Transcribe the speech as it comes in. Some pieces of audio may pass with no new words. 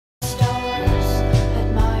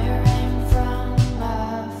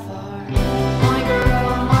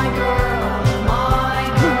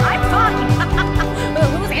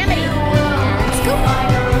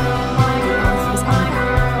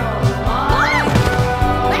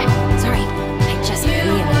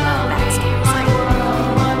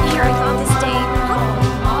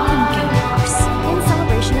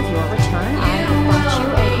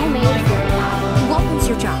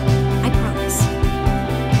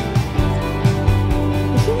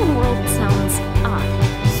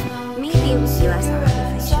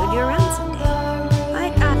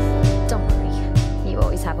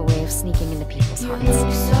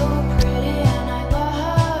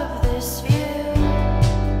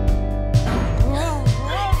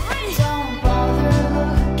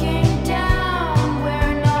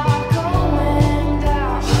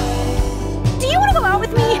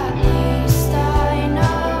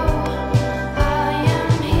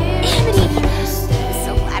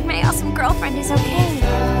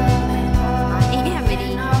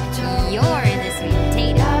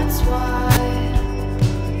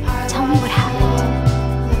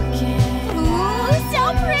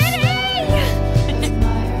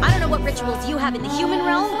rituals you have in the human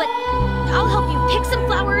realm, but I'll help you pick some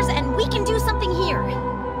flowers and we can do something here.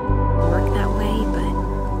 Work that way,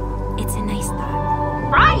 but it's a nice thought.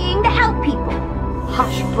 Trying to help people.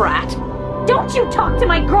 Hush, brat. Don't you talk to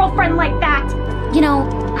my girlfriend like that! You know,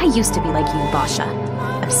 I used to be like you, Basha.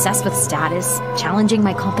 Obsessed with status, challenging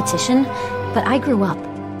my competition, but I grew up.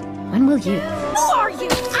 When will you? Who are you?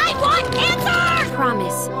 I want answers!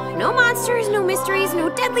 Promise. No monsters, no mysteries, no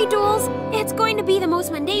deadly duels. It's going to be the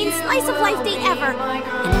most mundane slice of life day ever.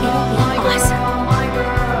 And it'll be awesome.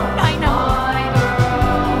 I know.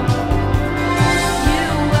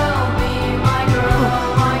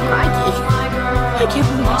 Crikey. I can't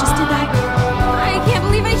believe I just